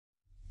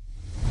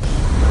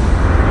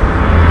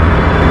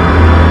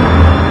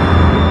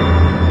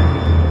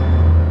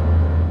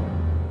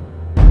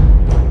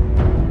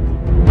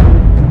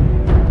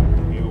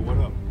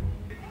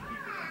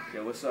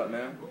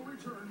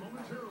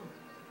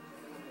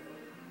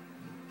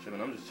Shit,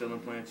 man, I'm just chilling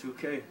playing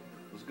 2K.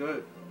 What's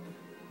good?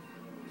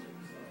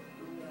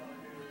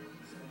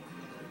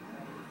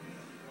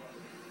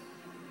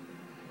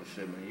 Well,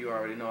 shit, man, you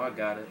already know I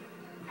got it.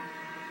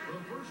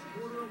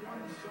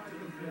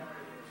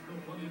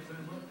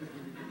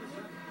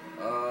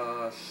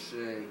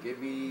 Shit, give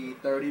me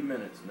 30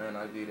 minutes, man,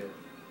 I'll be there.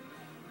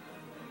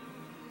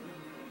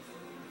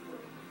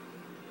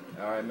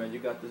 Alright, man, you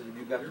got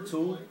the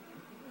tool?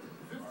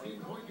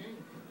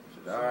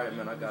 Alright,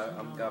 man, I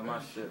got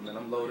my shit, man,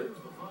 I'm loaded.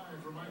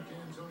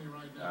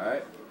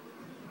 Alright?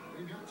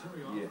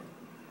 Yeah.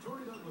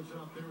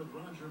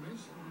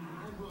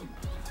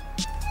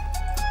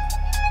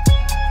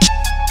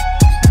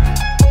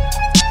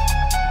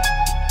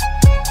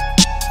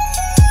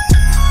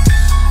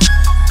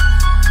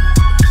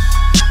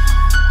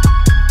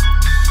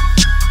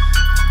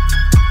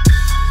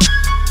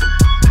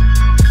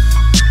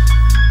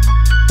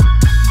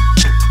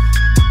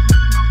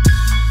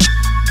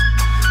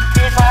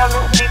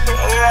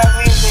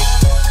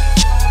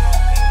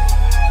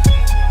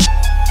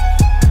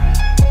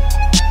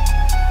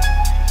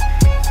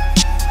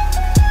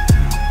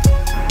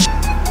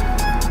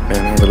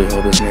 Man, I really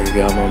hope this nigga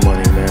got my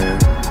money, man.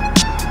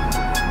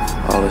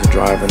 All this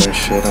driving and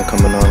shit, I'm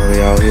coming all the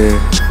way out here.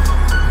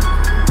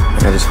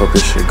 And I just hope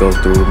this shit go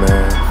through,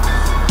 man.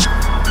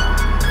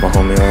 My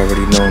homie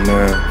already know,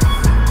 man.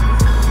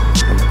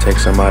 I'ma take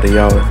somebody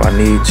out if I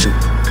need to.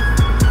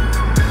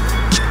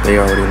 They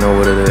already know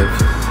what it is.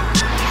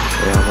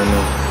 They already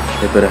know.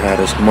 They better have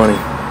this money.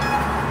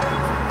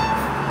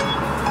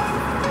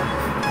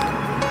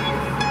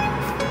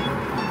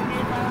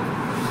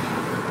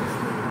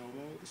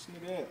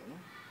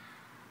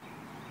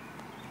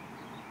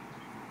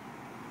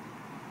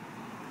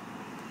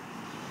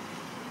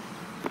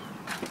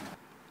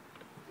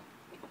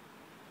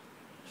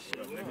 What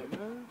up, nigga?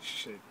 Man.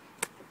 Shit.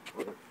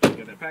 You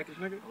got that package,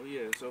 nigga? Oh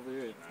yeah, it's over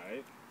here.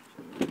 Alright.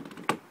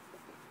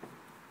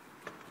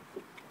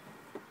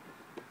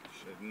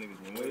 Shit, niggas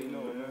been waiting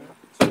on, man.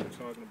 That's what we're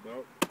talking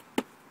about.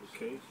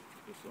 Okay.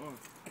 It's on.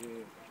 Yeah.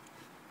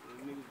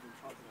 These niggas been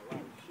talking a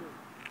lot of shit.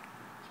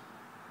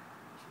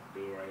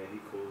 Dude right here, he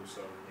cool,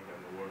 so he ain't got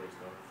no worries,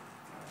 though.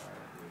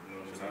 Alright. You know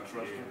what I'm saying? I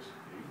trust him.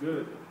 You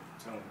good.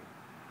 Tell me.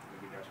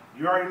 Nigga got you.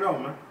 You already know,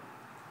 man.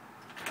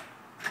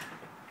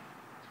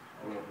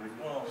 Hold up,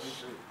 nigga. Oh,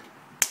 shit.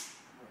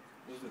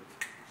 What's this?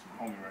 Some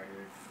homie right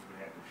here. We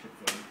had some shit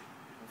for me.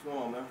 What's going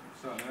on, man?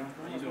 What's up, man?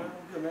 How you doing?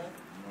 I'm good, man.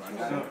 I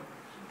got it.